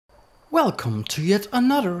Welcome to yet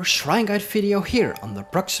another Shrine Guide video here on the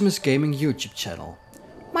Proximus Gaming YouTube channel.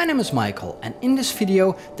 My name is Michael and in this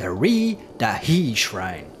video the Ree Dahee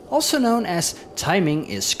Shrine, also known as Timing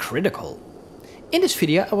is Critical. In this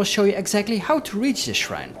video I will show you exactly how to reach this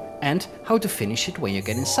shrine and how to finish it when you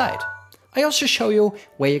get inside. I also show you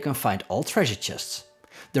where you can find all treasure chests.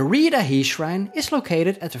 The Ree Dahee Shrine is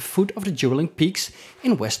located at the foot of the Dueling Peaks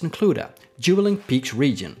in West Necluda, Dueling Peaks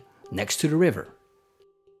region, next to the river.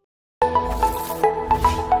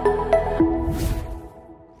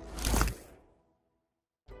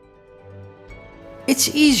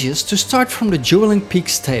 It's easiest to start from the Dueling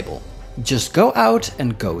Peaks table. Just go out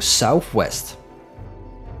and go southwest.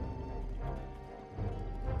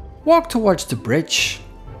 Walk towards the bridge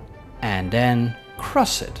and then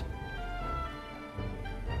cross it.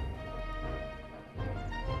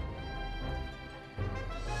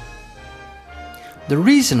 The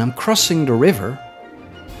reason I'm crossing the river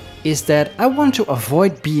is that I want to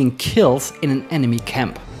avoid being killed in an enemy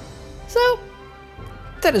camp. So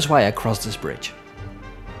that is why I crossed this bridge.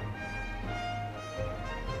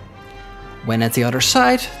 When at the other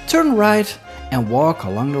side, turn right and walk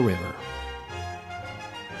along the river.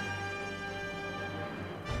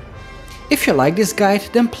 If you like this guide,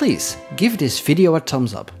 then please give this video a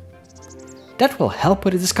thumbs up. That will help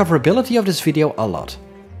with the discoverability of this video a lot.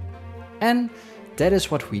 And that is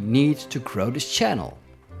what we need to grow this channel.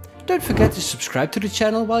 Don't forget to subscribe to the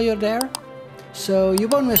channel while you're there, so you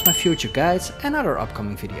won't miss my future guides and other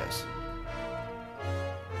upcoming videos.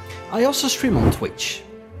 I also stream on Twitch.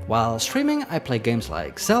 While streaming I play games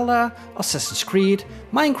like Zelda, Assassin's Creed,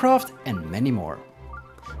 Minecraft and many more.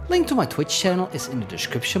 Link to my Twitch channel is in the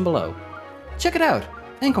description below. Check it out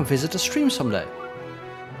and come visit the stream someday.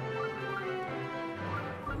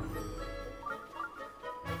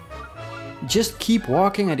 Just keep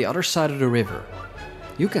walking at the other side of the river.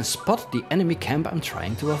 You can spot the enemy camp I'm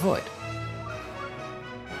trying to avoid.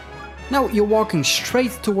 Now you're walking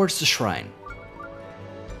straight towards the shrine.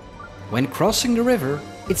 When crossing the river,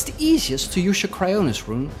 it's the easiest to use your Cryonis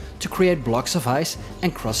rune to create blocks of ice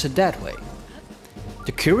and cross it that way.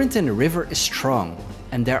 The current in the river is strong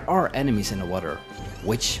and there are enemies in the water,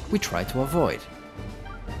 which we try to avoid.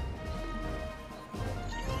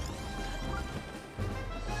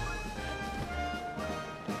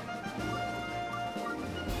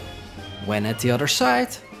 When at the other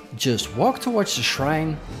side, just walk towards the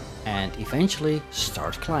shrine and eventually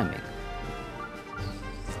start climbing.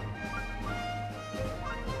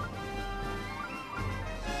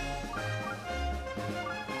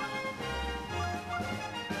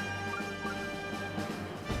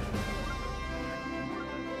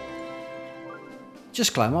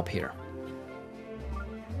 Just climb up here.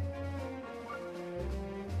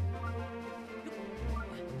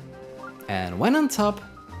 And when on top,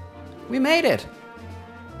 we made it!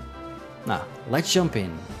 Now, let's jump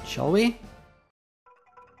in, shall we?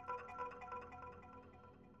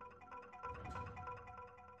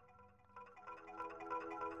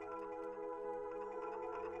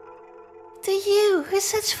 To you who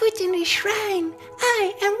sets foot in the shrine,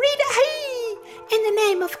 I am Ree Dahee! In the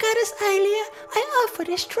name of Goddess Hylia, I offer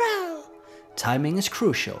this trowel. Timing is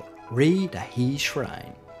crucial. Ree Dahee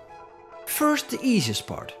Shrine. First, the easiest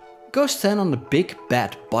part. Go stand on the big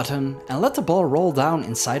bad button and let the ball roll down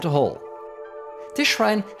inside the hole. This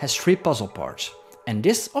shrine has 3 puzzle parts, and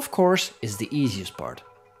this, of course, is the easiest part.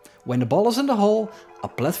 When the ball is in the hole, a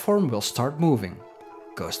platform will start moving.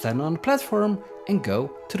 Go stand on the platform and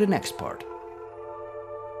go to the next part.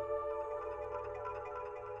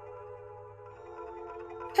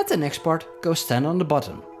 At the next part, go stand on the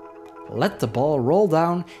button. Let the ball roll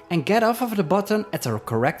down and get off of the button at the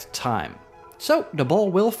correct time. So the ball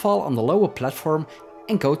will fall on the lower platform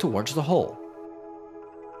and go towards the hole.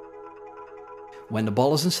 When the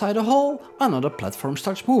ball is inside the hole, another platform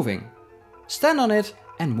starts moving. Stand on it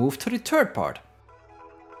and move to the third part.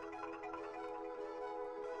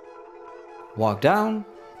 Walk down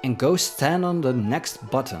and go stand on the next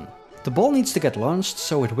button. The ball needs to get launched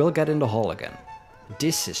so it will get in the hole again.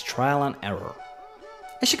 This is trial and error.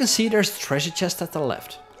 As you can see, there's a treasure chest at the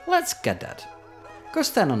left. Let's get that. Go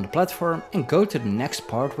stand on the platform and go to the next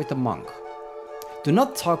part with the monk. Do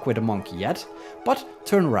not talk with the monk yet, but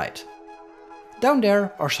turn right. Down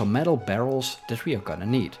there are some metal barrels that we are gonna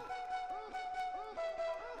need.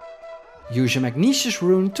 Use your Magnesis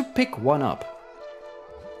rune to pick one up.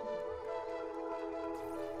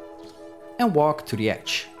 And walk to the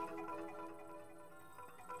edge.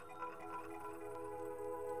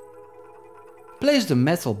 Place the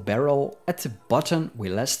metal barrel at the button we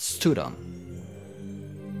last stood on.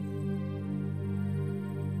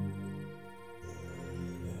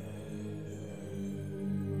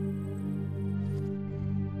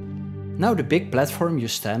 Now the big platform you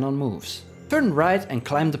stand on moves. Turn right and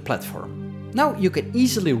climb the platform. Now you can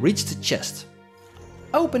easily reach the chest.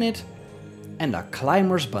 Open it and a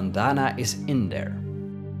climber's bandana is in there.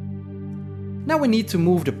 Now we need to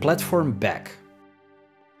move the platform back.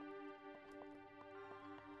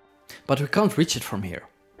 But we can't reach it from here.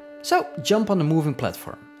 So jump on the moving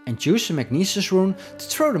platform and use the magnesis rune to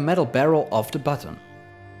throw the metal barrel off the button.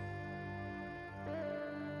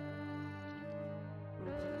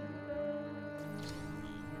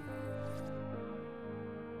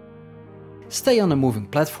 Stay on the moving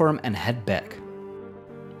platform and head back.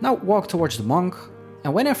 Now walk towards the monk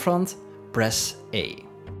and when in front, press A.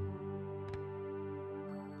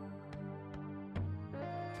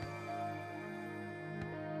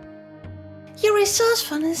 Your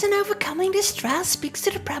resourcefulness in overcoming distress speaks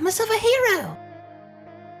to the promise of a hero.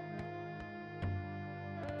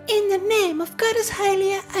 In the name of Goddess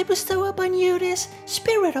Hylia, I bestow upon you this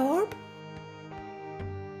Spirit Orb.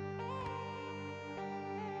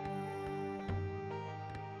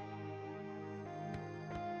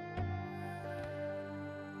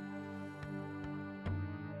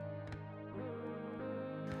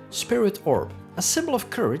 Spirit Orb, a symbol of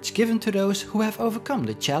courage given to those who have overcome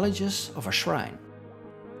the challenges of a shrine.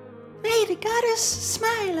 May the goddess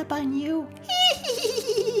smile upon you.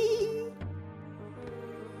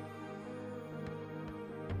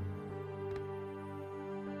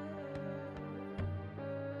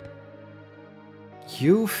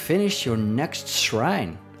 You finished your next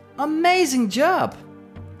shrine. Amazing job!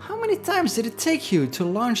 How many times did it take you to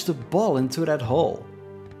launch the ball into that hole?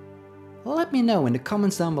 Let me know in the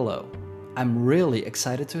comments down below. I'm really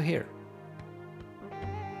excited to hear.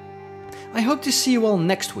 I hope to see you all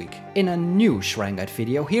next week in a new Shrine Guide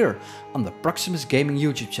video here on the Proximus Gaming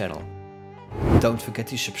YouTube channel. Don't forget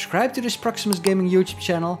to subscribe to this Proximus Gaming YouTube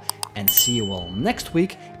channel and see you all next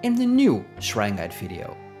week in the new Shrine Guide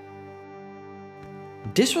video.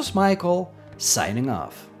 This was Michael, signing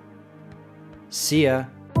off. See ya!